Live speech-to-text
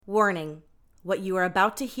Warning, what you are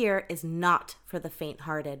about to hear is not for the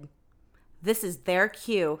faint-hearted. This is their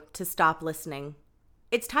cue to stop listening.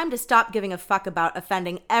 It's time to stop giving a fuck about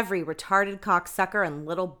offending every retarded cocksucker and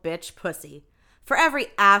little bitch pussy. For every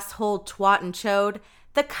asshole, twat, and chode,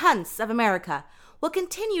 the cunts of America will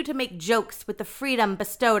continue to make jokes with the freedom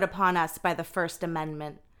bestowed upon us by the First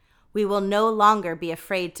Amendment. We will no longer be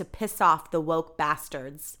afraid to piss off the woke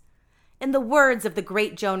bastards. In the words of the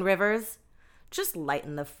great Joan Rivers, just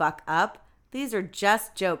lighten the fuck up. These are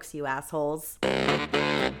just jokes, you assholes.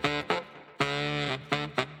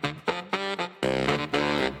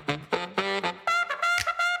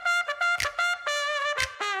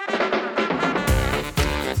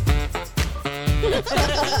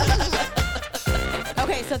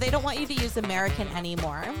 Okay, so they don't want you to use American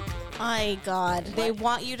anymore. My God. They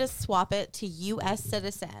want you to swap it to U.S.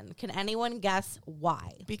 citizen. Can anyone guess why?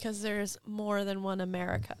 Because there's more than one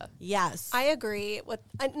America. Yes. I agree with,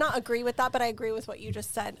 not agree with that, but I agree with what you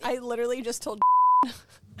just said. I literally just told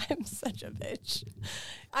I'm such a bitch.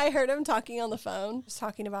 I heard him talking on the phone, just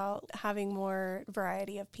talking about having more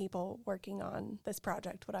variety of people working on this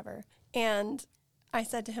project, whatever. And I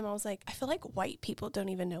said to him, I was like, I feel like white people don't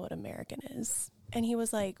even know what American is. And he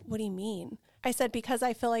was like, what do you mean? I said, because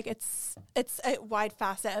I feel like it's a wide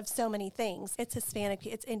facet of so many things. It's Hispanic,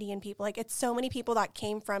 it's Indian people. Like, it's so many people that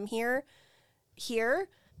came from here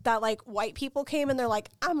that, like, white people came and they're like,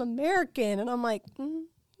 I'm American. And I'm like,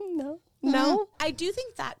 no. I do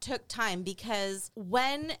think that took time because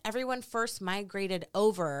when everyone first migrated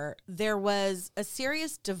over, there was a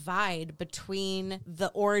serious divide between the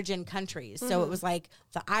origin countries. Mm-hmm. So it was like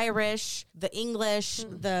the Irish, the English,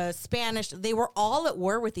 the Spanish, they were all at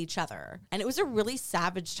war with each other. And it was a really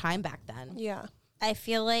savage time back then. Yeah. I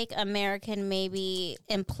feel like American maybe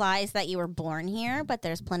implies that you were born here, but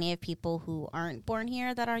there's plenty of people who aren't born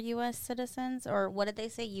here that are U.S. citizens, or what did they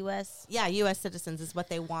say? U.S. Yeah, U.S. citizens is what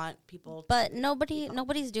they want people. But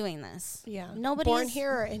nobody's doing this. Yeah, nobody's born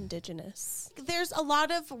here or indigenous. There's a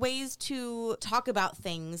lot of ways to talk about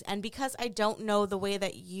things, and because I don't know the way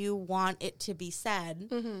that you want it to be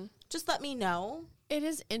said, just let me know. It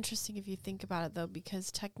is interesting if you think about it, though,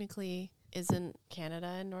 because technically, isn't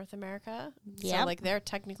Canada in North America? Yeah. So, like, they're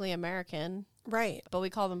technically American. Right. But we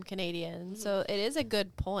call them Canadian. So, it is a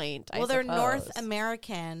good point, Well, they're North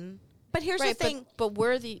American. But here's the thing. But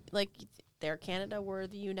we're they're Canada, we're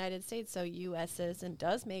the United States, so U.S. citizen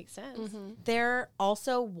does make sense. They're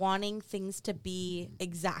also wanting things to be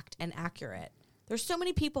exact and accurate. There's so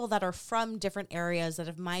many people that are from different areas that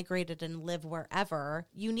have migrated and live wherever.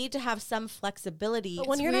 You need to have some flexibility. But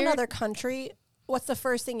when you're in another country, what's the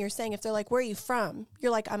first thing you're saying? If they're like, where are you from?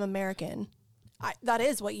 You're like, I'm American. That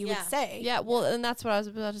is what you would say. Yeah, well, and that's what I was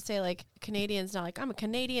about to say. Like, Canadians, not like, I'm a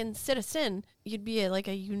Canadian citizen. You'd be like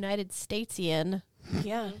a United Statesian.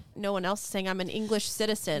 Yeah. No one else is saying I'm an English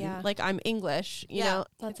citizen. Yeah. Like, I'm English. You know,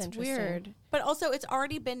 that's it's interesting. Weird. But also, it's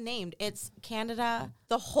already been named. It's Canada.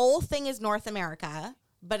 The whole thing is North America.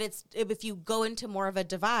 But it's if you go into more of a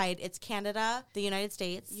divide, it's Canada, the United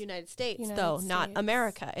States. United States, United not States.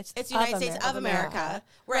 America. It's United States of America.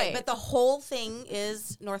 Right. But the whole thing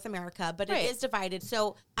is North America, but it is divided.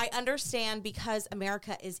 So I understand because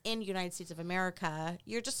America is in United States of America,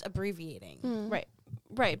 you're just abbreviating.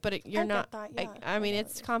 Right, but you're not. That, yeah. I mean,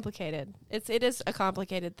 it's complicated. It is a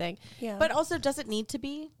complicated thing. Yeah. But also, does it need to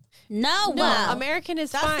be? No. American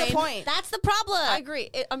is fine. That's the point. That's the problem. I agree.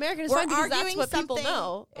 American is We're fine because that's arguing what people something-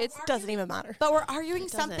 know. It doesn't even matter. But we're arguing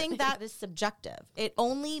doesn't. something that is subjective. It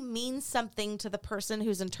only means something to the person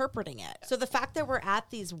who's interpreting it. So the fact that we're at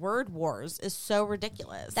these word wars is so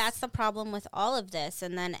ridiculous. That's the problem with all of this.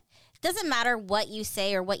 And then it doesn't matter what you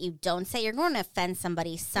say or what you don't say. You're going to offend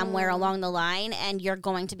somebody somewhere along the line, and you're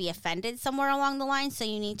going to be offended somewhere along the line. So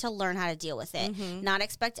you need to learn how to deal with it. Not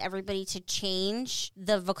expect everybody to change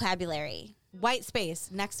the vocabulary. White space.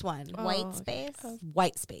 Next one. White space.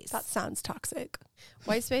 White space. That sounds toxic.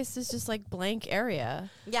 White space is just like blank area.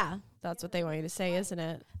 Yeah. That's what they want you to say, isn't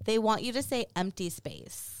it? They want you to say empty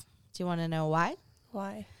space. Do you want to know why?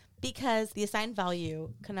 Why? Because the assigned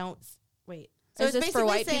value connotes... Wait. So is it's this for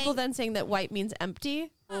white basically people then saying that white means empty?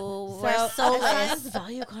 Oh, we're soulless. assigns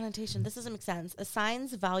value connotation. This doesn't make sense.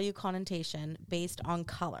 Assigns value connotation based on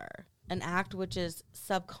color. An act which is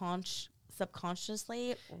subconsciously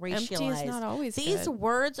racialized. Empty is not always These good.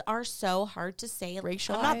 words are so hard to say.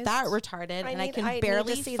 Racialized? I'm not that retarded, and I can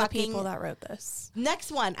barely need to see fucking... the people that wrote this.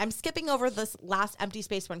 Next one. I'm skipping over this last empty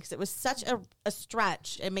space one because it was such a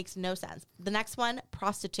stretch. It makes no sense. The next one,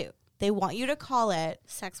 prostitute. They want you to call it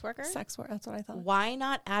Sex worker? Sex work. That's what I thought. why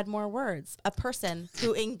not add more words? A person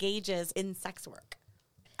who engages in sex work.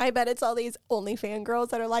 I bet it's all these OnlyFans girls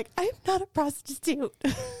that are like, I'm not a prostitute.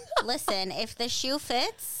 Listen, if the shoe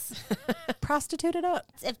fits, Prostitute it up.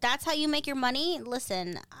 if that's how you make your money,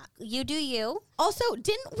 listen, you do you. Also,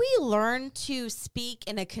 didn't we learn to speak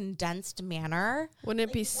in a condensed manner? Wouldn't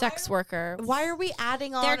it be sex worker? Why are we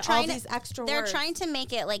adding on all these extra They're words? trying to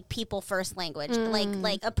make it like people first language.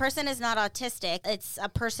 Like a person is not autistic, it's a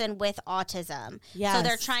person with autism. Yes. So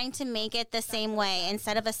they're trying to make it the same way.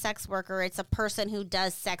 Instead of a sex worker, it's a person who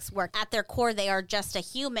does sex work. At their core, they are just a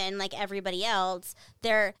human like everybody else.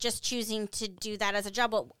 They're just choosing to do that as a job.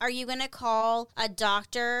 But are you going to call a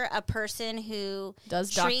doctor a person who Does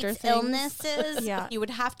doctor treats things? illnesses? Yeah. You would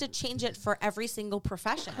have to change it for every single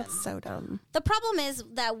profession. So dumb. The problem is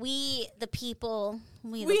that we the people,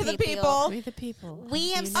 We the people. We the people.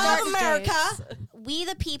 We have United started- Of America. States. we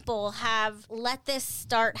the people have let this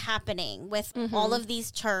start happening with all of these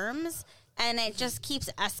terms, and it just keeps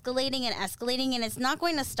escalating and escalating, and it's not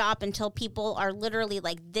going to stop until people are literally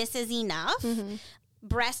like, this is enough.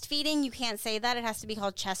 Breastfeeding, you can't say that. It has to be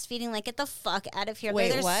called chest feeding. Like, get the fuck out of here.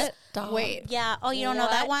 Wait, There's what? Stop. Wait. Yeah. Oh, you don't know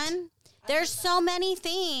that What? one? There's so many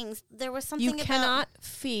things. There was something You about cannot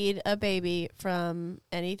feed a baby from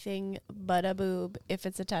anything but a boob if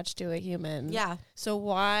it's attached to a human. Yeah. So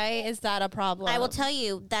why is that a problem? I will tell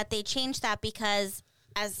you that they changed that because,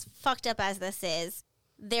 as fucked up as this is,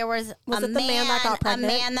 there was it a the man that got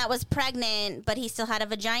pregnant? A man that was pregnant, but he still had a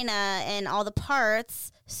vagina and all the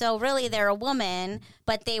parts. So really, they're a woman,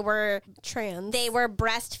 but they were Trans.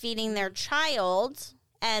 breastfeeding their child,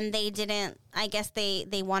 and they didn't. I guess they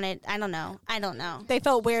wanted. I don't know. They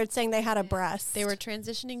felt weird saying they had a breast. They were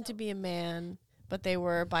transitioning to be a man, but they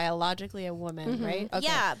were biologically a woman, right? Okay.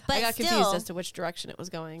 Yeah, but I got still- confused as to which direction it was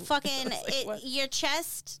going. Fucking your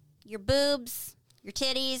chest, your boobs, your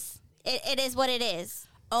titties. It is what it is.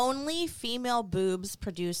 Only female boobs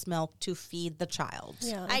produce milk to feed the child.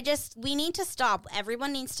 Yeah. We need to stop.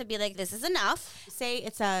 Everyone needs to be like, this is enough. Say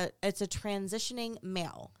it's a transitioning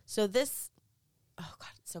male. So this, oh God,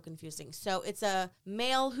 it's so confusing. So it's a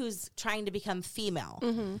male who's trying to become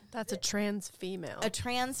female. That's a trans female. A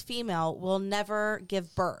trans female will never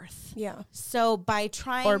give birth. Yeah. So by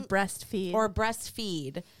trying or breastfeed.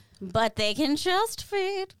 breastfeed, But they can just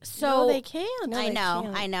feed. so no, they can't. No, I they know.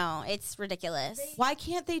 can't. I know. It's ridiculous. why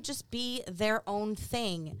can't they just be their own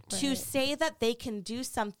thing? To say that they can do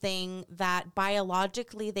something that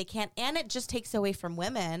biologically they can't, and it just takes away from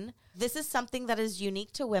women. This is something that is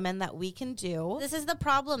unique to women that we can do. This is the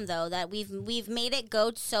problem, though, that we've made it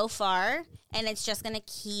go so far, and it's just going to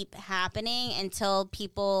keep happening until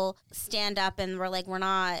people stand up and we're like, we're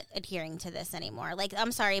not adhering to this anymore. Like,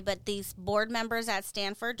 I'm sorry, but these board members at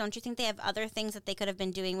Stanford, don't you think they have other things that they could have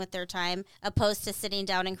been doing with their time opposed to sitting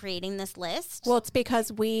down and creating this list? Well, it's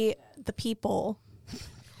because we, the people,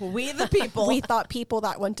 We the people. we thought people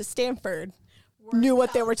that went to Stanford knew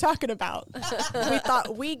what they were talking about. We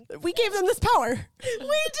thought we gave them this power.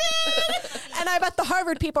 We did. And I bet the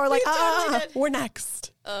Harvard people are like, we're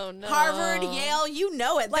next. Oh no. Harvard, Yale, you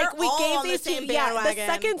know it. Like They're we all gave on these the same people, the bandwagon.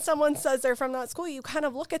 second someone says they're from that school, you kind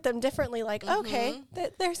of look at them differently, like, okay,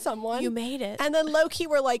 there's someone. You made it. And then low key,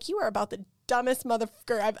 we're like, you are about the dumbest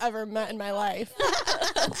motherfucker I've ever met in my life.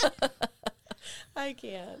 I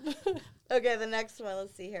can't. Okay, the next one.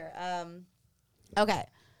 Let's see here. Okay.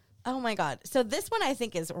 Oh my God. So this one I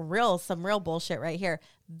think is some real bullshit right here.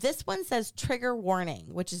 This one says trigger warning,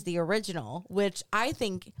 which is the original, which I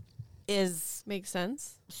think is Makes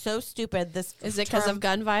sense. so stupid. This Is it because term- of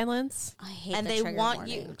gun violence? I hate and the they trigger want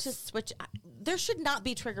you warnings. to switch. There should not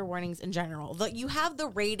be trigger warnings in general. You have the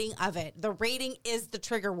rating of it. The rating is the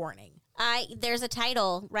trigger warning. There's a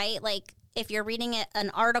title, right? Like if you're reading an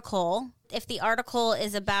article, if the article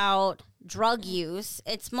is about drug use,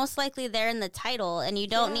 it's most likely there in the title, and you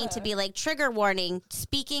don't need to be like trigger warning.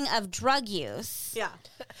 Speaking of drug use, Yeah.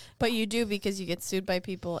 But you do because you get sued by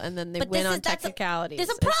people and then they But win this on is- that's a- technicalities. there's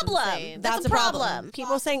a It's problem. insane. That's That's a a problem. problem.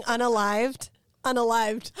 People saying unalived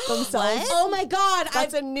themselves. What? Oh my God.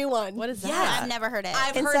 That's a new one. What is that? Yeah. I've never heard it.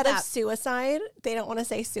 I've heard Instead of that. suicide, they don't want to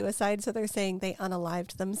say suicide, so they're saying they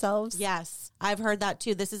unalived themselves. Yes. I've heard that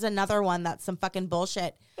too. This is another one that's some fucking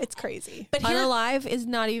bullshit. It's crazy. But here Unalive is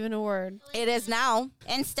not even a word. it is now.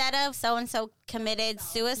 Instead of so and so committed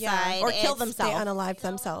suicide Or killed it's- They themselves. unalived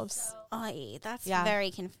themselves. Oy, that's Yeah.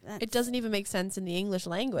 very It doesn't even make sense in the English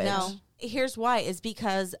language. No. Here's why is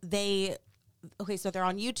because so they're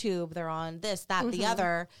on YouTube, they're on this, that, the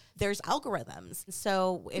other. There's algorithms.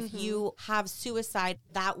 So if you have suicide,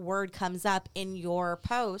 that word comes up in your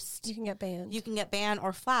post. You can get banned. You can get banned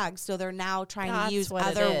or flagged. So they're now trying That's to use what it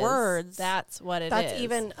other is. words. That's what it is. That's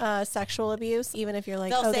even sexual abuse. Even if you're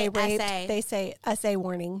like, They'll oh, say they raped, SA. they say SA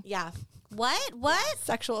warning. Yeah. What?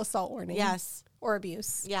 Sexual assault warning. Yes. Or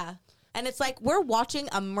abuse. Yeah. And it's like we're watching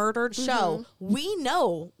a murdered show. We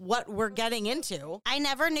know what we're getting into. I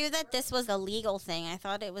never knew that this was a legal thing. I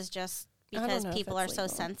thought it was just because know if people are it's so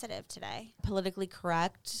legal. sensitive today. Politically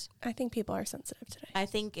correct. I think people are sensitive today. I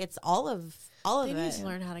think it's all of They need it. to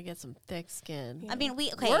learn how to get some thick skin. I mean,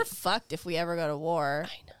 We're fucked if we ever go to war.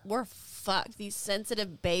 I know. We're fucked. These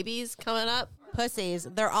sensitive babies coming up, Pussies.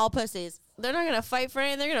 They're all pussies. they're not going to fight for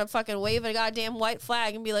anything. They're going to fucking wave a goddamn white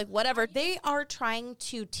flag and be like, whatever. They are trying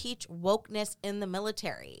to teach wokeness in the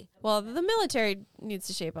military. Well, the military needs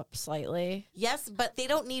to shape up slightly. Yes, but they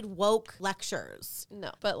don't need woke lectures.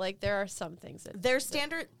 No, but like there are some things that Their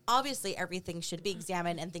standard, obviously, everything should be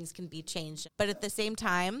examined and things can be changed. But at the same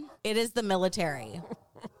time, it is the military.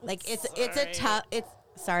 Like it's a tough.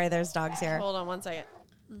 Sorry, there's dogs here. Hold on one second.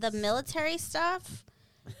 The military stuff.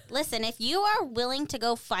 Listen, if you are willing to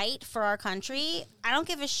go fight for our country, I don't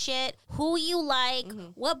give a shit who you like,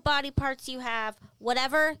 what body parts you have,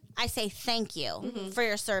 whatever. I say thank you for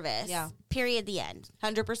your service. Yeah. Period. The end.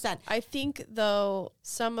 100%. I think, though,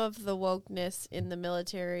 some of the wokeness in the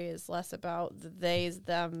military is less about the theys,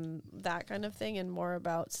 them, that kind of thing, and more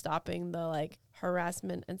about stopping the, like,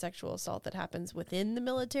 harassment and sexual assault that happens within the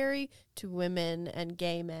military to women and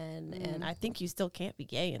gay men. And I think you still can't be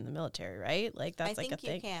gay in the military, right? Like, that's I like a think you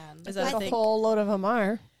thing. can. Is that Like a a thing? whole load of them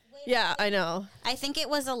are. Yeah, I know. I think it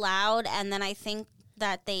was allowed, and then I think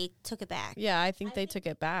that they took it back. Yeah, I think they took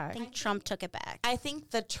it back. I think Trump took it back. I think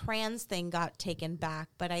the trans thing got taken back,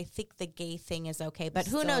 but I think the gay thing is okay. But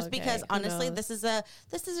who Still knows? okay. Because Who honestly, knows?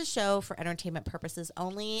 this is a show for entertainment purposes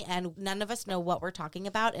only, and none of us know what we're talking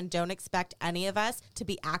about, and don't expect any of us to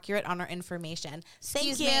be accurate on our information.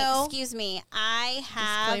 Thank you. Excuse me. I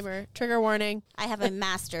have Disclaimer. Trigger warning. I have a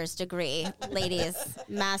master's degree, ladies.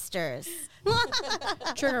 Masters.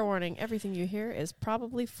 Trigger warning. Everything you hear is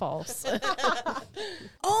probably false.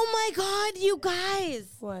 Oh my God, you guys!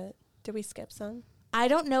 What? Did we skip some? I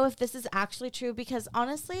don't know if this is actually true because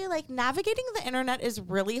honestly, like navigating the internet is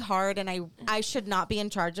really hard, and I should not be in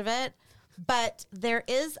charge of it. But there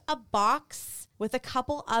is a box with a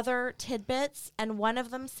couple other tidbits, and one of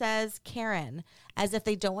them says Karen, as if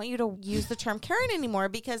they don't want you to use the term Karen anymore,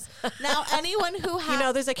 because now anyone who has... You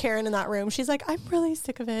know, there's a Karen in that room. She's like, I'm really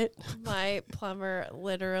sick of it. My plumber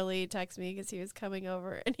literally texted me because he was coming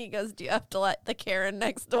over, and he goes, "Do you have to let the Karen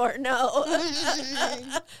next door know?"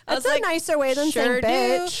 That's a nicer way than saying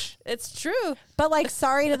bitch. It's true. But like,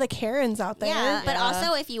 sorry to the Karens out there. Yeah, but Yeah.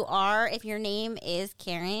 also if your name is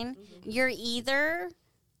Karen, you're either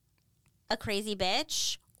a crazy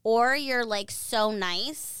bitch or you're like so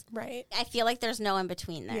nice. Right. I feel like there's no in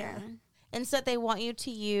between there. Yeah. Instead, they want you to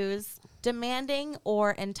use demanding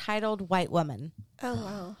or entitled white woman.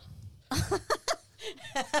 Oh, wow.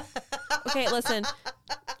 Okay, listen.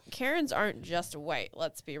 Karens aren't just white.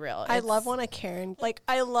 Let's be real. I love when a Karen, like,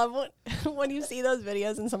 I love when you see those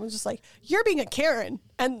videos and someone's just like, you're being a Karen.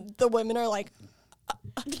 And the women are like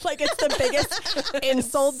it's the biggest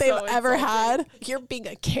insult they've ever had. You're being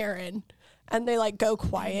a Karen. And they like go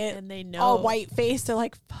quiet. And they know. All white faced. They're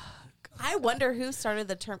like, fuck. I wonder who started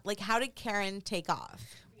the term. Like, how did Karen take off?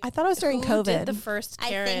 I thought it was during Who COVID. did the first I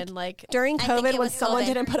Karen? think- Like, During I think COVID it when was someone COVID.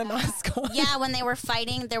 didn't put a mask on. Yeah, when they were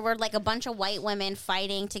fighting, there were like a bunch of white women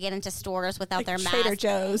fighting to get into stores without their Trader mask.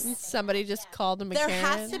 Joe's. somebody just called him a There Karen.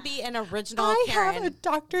 has to be an original I Karen. have a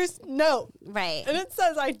doctor's note. Right. And it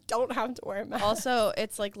says I don't have to wear a mask. Also,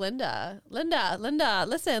 it's like Linda.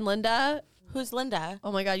 Listen, Linda. Who's Linda?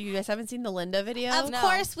 Oh my God, you guys haven't seen the Linda video? Of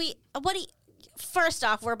course, first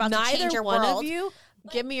off, we're about to change Neither your one world. of you.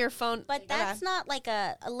 Give me your phone. But that's not like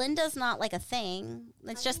a Linda's not like a thing.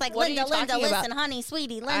 It's just like What are you Linda, talking about? listen, honey,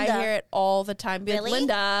 sweetie, Linda. I hear it all the time. Be like, Really?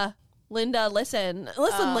 Linda, listen,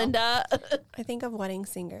 Linda. I think of Wedding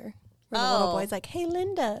Singer. Where the little Oh. boy's like, hey,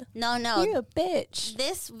 Linda, No, no. you're a bitch.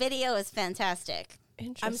 This video is fantastic.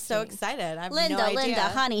 Interesting. I'm so excited. I have Linda, no idea. Linda,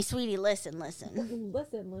 honey, sweetie, listen. Listen,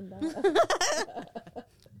 Linda.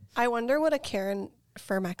 I wonder what a Karen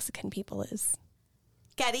for Mexican people is.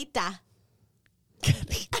 Carita.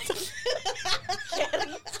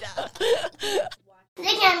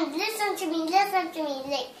 Listen to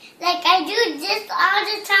me. Like I do this all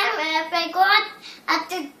the time. And if I go out at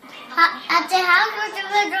the house or to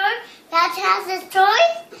the door, Matthew has his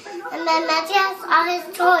toys, and then Matthew has all his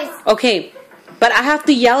toys. Okay, but I have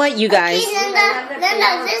to yell at you guys. Okay, Linda,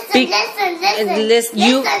 listen.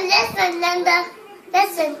 Listen, Linda,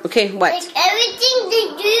 listen. Okay, what? Like everything they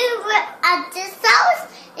do at this house,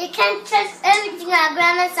 you can't trust everything at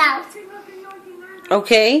Grandma's house.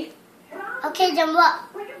 Okay, Okay, then what?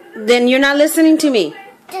 then you're not listening to me.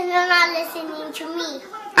 Then you're not listening to me.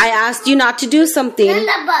 I asked you not to do something.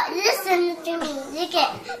 Linda, but listen to me. Look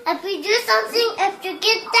at, if we do something, if you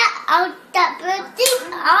get that bird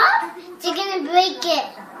thing off, you're gonna break it.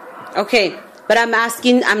 Okay, but I'm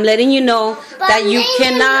letting you know But that you Linda,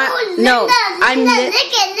 cannot. Linda, lick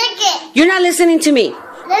it. You're not listening to me.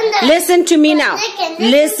 Linda, Listen to me now.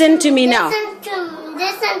 Listen to me now.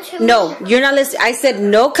 Listen to me. No, you're not listening. I said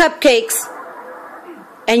no cupcakes,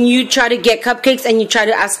 and you try to get cupcakes, and you try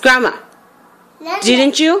to ask Grandma. Linda,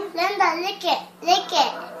 Didn't you? Linda, lick it.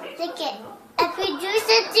 If we do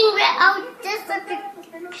something right out this,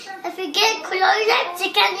 if we get closer,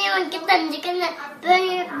 you can't even get them. You're gonna burn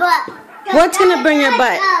your butt. What's gonna burn your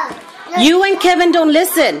butt? You and Kevin don't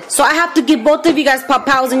listen, so I have to give both of you guys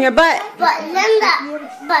pows in your butt. But Linda,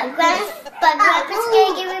 Grandpa's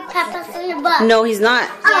gonna give you peppers in your butt. No, he's not.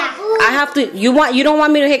 Yeah. I have to. You don't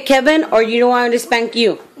want me to hit Kevin, or you don't want me to spank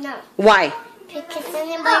you? No. Why? Because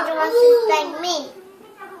anybody wants to spank me.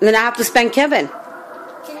 Then I have to spank Kevin.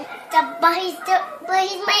 But he's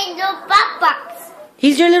my little pop-box.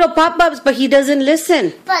 He's your little pop-ups, but he doesn't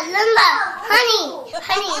listen. But Linda,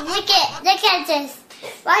 honey, look at this.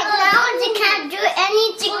 Right now, they can't do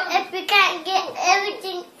anything if we can't get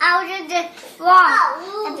everything out of the wall.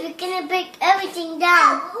 If we're gonna break everything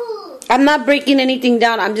down. I'm not breaking anything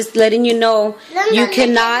down. I'm just letting you know Linda, you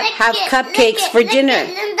cannot have cupcakes for dinner.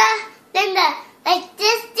 Linda, like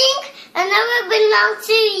this thing, I never belong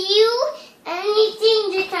to you.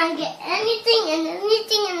 Anything, you can't get anything and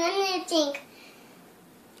anything and anything.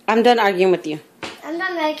 I'm done arguing with you. I'm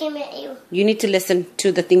not arguing with you. You need to listen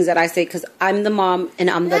to the things that I say because I'm the mom and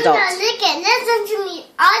I'm the adult. Listen to me.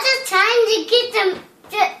 All the time to get them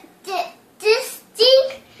this thing.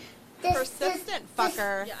 Persistent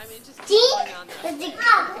fucker. Yeah, I mean, just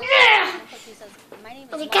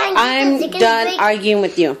I'm done arguing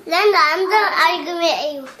with you. Linda, I'm done arguing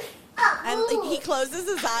with you. And he closes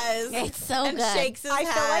his eyes. It's so and good. shakes his I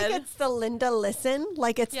head. feel like it's the Linda listen,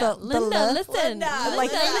 like it's Yeah, the Linda, listen. Linda,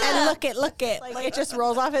 like Linda. and look it, like it just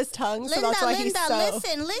rolls off his tongue. So that's why he's so.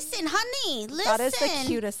 listen, honey, listen. That is the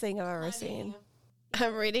cutest thing I've ever seen.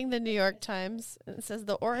 I'm reading the New York Times, and it says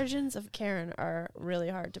the origins of Karen are really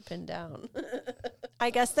hard to pin down. I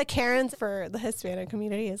guess the Karens for the Hispanic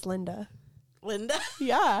community is Linda. Linda?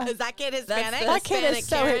 Yeah, Is that kid Hispanic? that kid is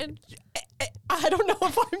so. Karen? I don't know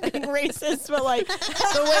if I'm being racist, but like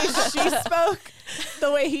the way she spoke,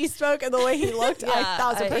 the way he spoke, and the way he looked, Yeah,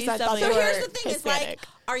 1,000% he's thought definitely they So were here's the thing: is like, Hispanic.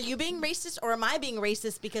 are you being racist or am I being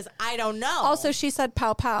racist? Because I don't know. Also, she said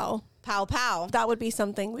 "pow pow." pow pow. That would be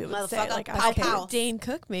something we would say. Motherfucker, Like, pow, as kids. pow. Dane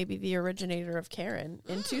Cook may be the originator of Karen.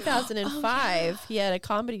 In 2005, he had a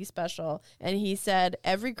comedy special, and he said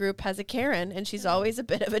every group has a Karen, and she's always a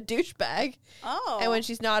bit of a douchebag. Oh. And when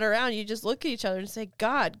she's not around, you just look at each other and say,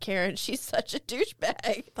 God, Karen, she's such a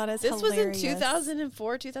douchebag. That is This hilarious. was in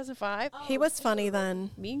 2004, 2005. He was funny then.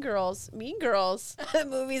 Mean Girls. The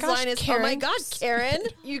movie's Gosh, line is, oh my Karen. God, Karen,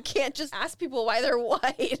 you can't just ask people why they're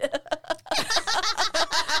white.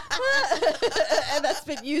 And that's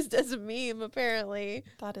been used as a meme, apparently.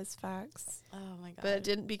 That is facts. Oh my god. But it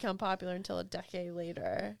didn't become popular until a decade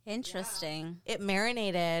later. Interesting. It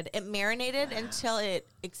marinated. It marinated until it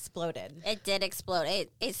exploded. It did explode.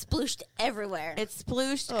 It splooshed everywhere. It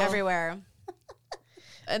splooshed everywhere.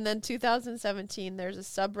 And then 2017, there's a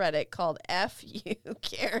subreddit called FU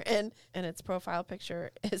Karen, and its profile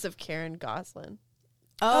picture is of Karen Goslin.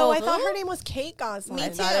 Oh, I thought her name was Kate Goslin. Me I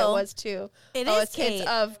too. thought it was too. It oh, is it's Kate.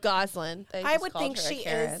 of Goslin. They I just would called think her a she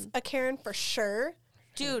Karen. is a Karen for sure.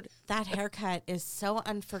 Dude, that haircut is so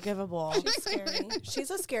unforgivable. She's scary.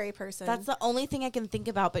 She's a scary person. That's the only thing I can think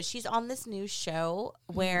about. But she's on this new show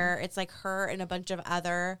where it's like her and a bunch of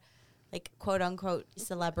other, like, quote unquote,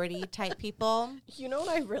 celebrity type people. You know what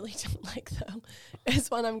I really don't like though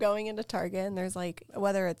is when I'm going into Target and there's like,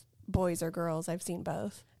 whether it's boys or girls, I've seen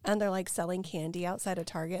both, and they're like selling candy outside of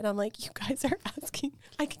Target, and I'm like, you guys are asking.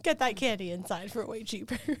 I can get that candy inside for way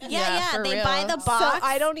cheaper. yeah. for They real. buy the So box.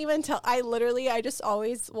 I don't even tell. I just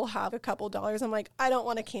always will have a couple dollars. I'm like, I don't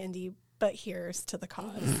want a candy, but here's to the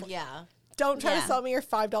cause. Yeah. Don't try Yeah. to sell me your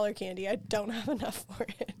 $5 candy. I don't have enough for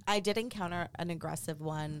it. I did encounter an aggressive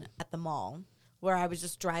one at the mall where I was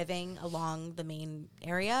just driving along the main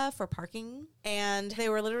area for parking, and they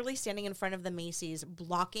were literally standing in front of the Macy's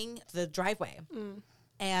blocking the driveway.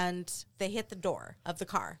 and they hit the door of the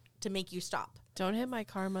car to make you stop. Don't hit my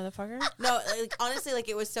car, motherfucker. No, like, honestly, like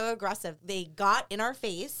it was so aggressive. They got in our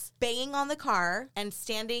face, banging on the car and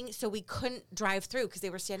standing so we couldn't drive through because they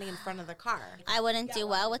were standing in front of the car. I wouldn't do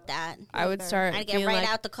well with that. I would start I'd get being right like,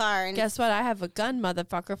 out the car. And guess what? I have a gun,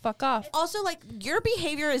 motherfucker. Fuck off. Also, like, your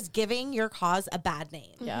behavior is giving your cause a bad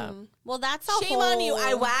name. Yeah. well, that's a Shame whole... on you.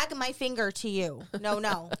 I wag my finger to you. No.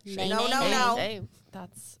 Nay, nay, no. nay. Hey,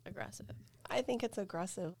 that's aggressive. I think it's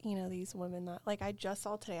aggressive. You know, these women that, like, I just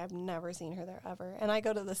saw today, I've never seen her there ever. And I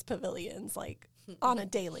go to this pavilions, like, on a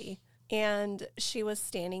daily. And she was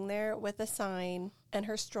standing there with a sign and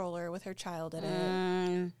her stroller with her child in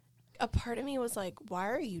it. A part of me was like, why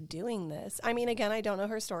are you doing this? I mean, again, I don't know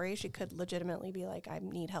her story. She could legitimately be like, I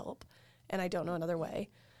need help. And I don't know another way.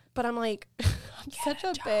 But I'm like, I'm such a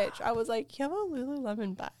bitch. I was like, you have a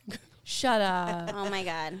Lululemon bag. Shut up. Oh, my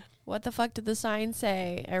God. What the fuck did the sign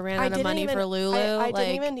say? I ran out of money for Lulu. I like,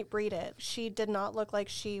 didn't even read it. She did not look like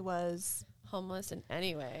she was... homeless in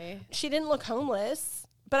any way. She didn't look homeless.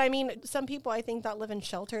 But I mean, some people I think that live in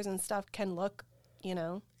shelters and stuff can look, you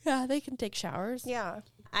know. Yeah, they can take showers. Yeah.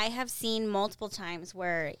 I have seen multiple times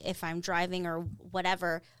where if I'm driving or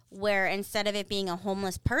whatever, where instead of it being a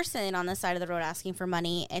homeless person on the side of the road asking for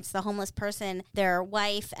money, it's the homeless person, their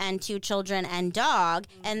wife and 2 children and dog,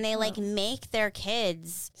 and they like make their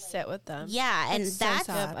kids sit with them. Yeah, and It's so that's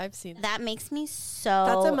sad. I've seen that. that makes me so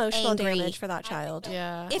That's emotional angry. damage for that child.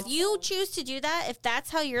 Yeah. If you choose to do that, if that's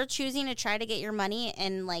how you're choosing to try to get your money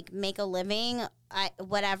and like make a living,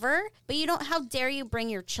 whatever, but you don't, how dare you bring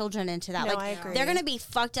your children into that? No, like I agree. they're going to be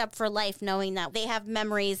fucked up for life knowing that they have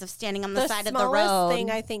memories of standing on the side of the smallest road.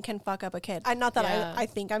 thing I think can fuck up a kid. I'm not that Yeah. I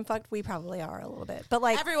think I'm fucked. We probably are a little bit. But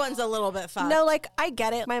like Everyone's a little bit fucked. no, like I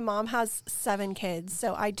get it. My mom has 7 kids,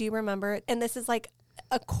 so I do remember it. And this is like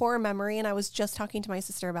a core memory, and I was just talking to my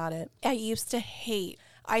sister about it. I used to hate,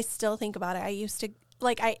 I still think about it. I used to,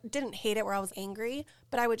 like, I didn't hate it where I was angry,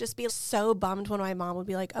 but I would just be so bummed when my mom would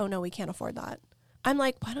be like, oh no, we can't afford that. I'm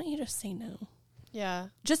like, why don't you just say no? Yeah.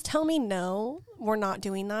 Just tell me no, we're not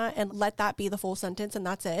doing that, and let that be the full sentence, and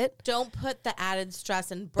that's it. Don't put the added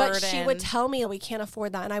stress and burden. But she would tell me we can't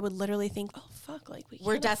afford that, and I would literally think, oh fuck, like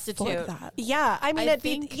We're can't destitute. afford that. Yeah, I mean, I it'd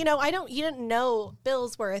think- be, you know, you didn't know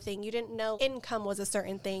bills were a thing. You didn't know income was a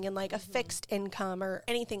certain thing, and like a fixed income or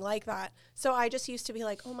anything like that. So I just used to be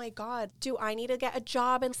like, oh my God, do I need to get a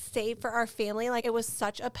job and save for our family? Like it was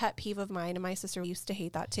such a pet peeve of mine, and my sister used to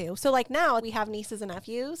hate that too. So like now we have nieces and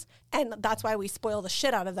nephews, and that's why we spoil the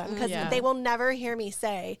shit out of them, because Yeah. they will never hear me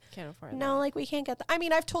say, Can't afford no, that. like we can't get that. I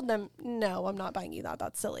mean, I've told them, no, I'm not buying you that.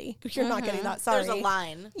 That's silly. You're not getting that. Sorry. There's a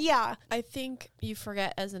line. Yeah. I think you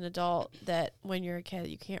forget as an adult that when you're a kid,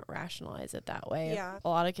 you can't rationalize it that way. Yeah. A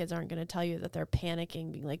lot of kids aren't going to tell you that they're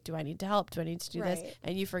panicking, being like, do I need to help? Do I need to do this? Right.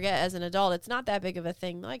 And you forget as an adult, it's not that big of a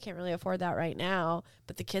thing. No, I can't really afford that right now.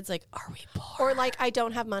 But the kid's like, are we poor? Or like, I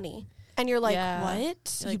don't have money. And you're like, Yeah.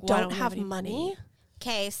 what? Like, You why don't we have any money?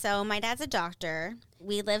 Okay, so my dad's a doctor.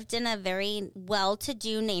 We lived in a very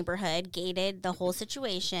well-to-do neighborhood, gated the whole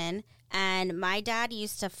situation. And my dad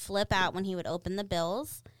used to flip out when he would open the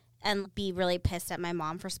bills and be really pissed at my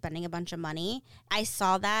mom for spending a bunch of money. I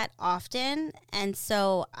saw that often. And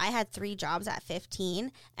so I had 3 jobs at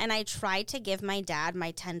 15. And I tried to give my dad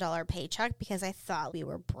my $10 paycheck because I thought we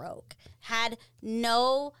were broke. Had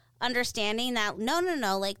no understanding that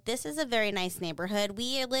no, like this is a very nice neighborhood.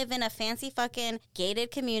 We live in a fancy fucking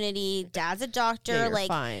gated community. Dad's a doctor, Yeah, you're like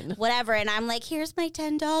fine. whatever. And I'm like, here's my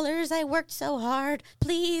 $10. I worked so hard.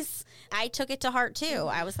 Please. I took it to heart too.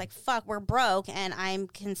 I was like, fuck, we're broke and I'm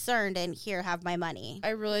concerned, and here, have my money. I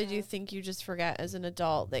really do think you just forget as an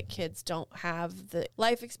adult that kids don't have the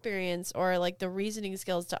life experience or like the reasoning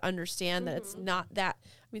skills to understand that it's not that.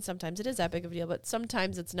 I mean, sometimes it is that big of a deal, but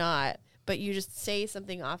sometimes it's not. But you just say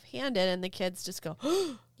something offhanded and the kids just go,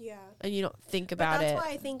 Yeah. and you don't think But about that's it. why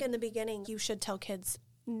I think in the beginning you should tell kids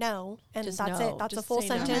no, and Just that's no. it. That's a Just full say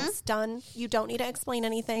no. sentence. Done. You don't need to explain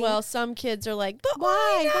anything. Well, some kids are like, but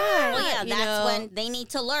why? Why? Well, yeah, you that's know? when they need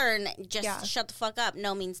to learn. Just Yeah. shut the fuck up.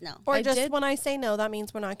 No means no. Or I just did- when I say no, that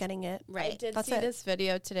means we're not getting it. Right. I did That's see it. this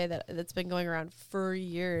video today that's been going around for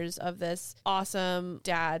years of this awesome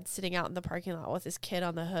dad sitting out in the parking lot with his kid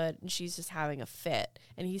on the hood, and she's just having a fit.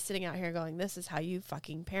 And he's sitting out here going, this is how you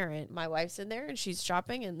fucking parent. My wife's in there and she's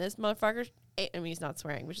shopping, and this motherfucker, I mean, he's not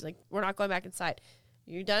swearing, but she's like, we're not going back inside.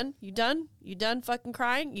 You done? You done? You done fucking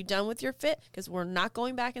crying? You done with your fit? Because we're not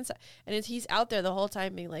going back inside. And he's out there the whole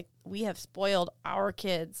time being like, we have spoiled our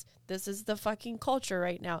kids. This is the fucking culture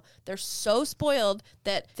right now. They're so spoiled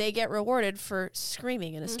that they get rewarded for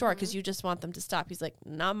screaming in a store because you just want them to stop. He's like,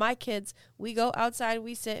 not my kids. We go outside,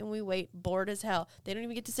 we sit and we wait, bored as hell. They don't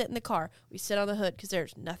even get to sit in the car. We sit on the hood because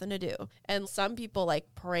there's nothing to do. And some people like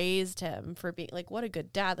praised him for being like, what a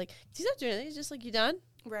good dad. Like, he's not doing anything. He's just like, you done?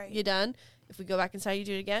 Right. You done? If we go back inside, you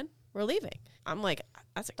do it again, we're leaving. I'm like,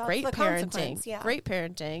 that's great the parenting. consequence, yeah. Great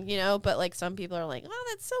parenting, you know, but like some people are like, oh,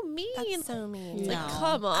 that's so mean. That's so mean. It's No. like,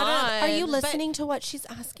 come on. Are you listening to what she's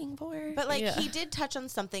asking for? But like Yeah. he did touch on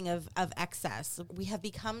something of excess. We have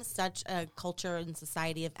become such a culture and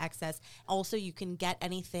society of excess. Also, you can get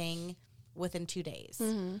anything within 2 days.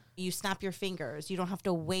 You snap your fingers. You don't have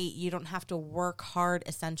to wait. You don't have to work hard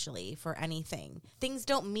essentially for anything. Things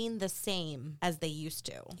don't mean the same as they used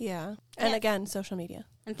to. Yeah. And Yeah. again, social media.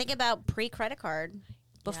 And think about pre-credit card.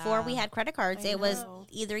 Before we had credit cards, it was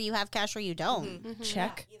either you have cash or you don't.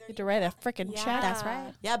 check? You had to write a freaking check. That's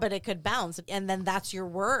right. Yeah, but it could bounce, and then that's your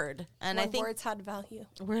word. And When I think words had value.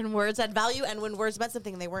 when words had value and when words meant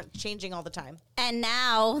something, they weren't changing all the time. And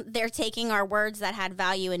now they're taking our words that had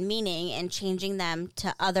value and meaning and changing them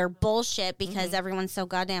to other bullshit because everyone's so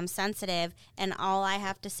goddamn sensitive. And all I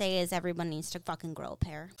have to say is everyone needs to fucking grow a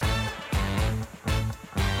pair.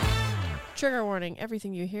 Trigger warning,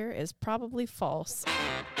 everything you hear is probably false.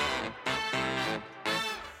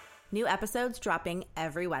 New episodes dropping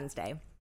every Wednesday.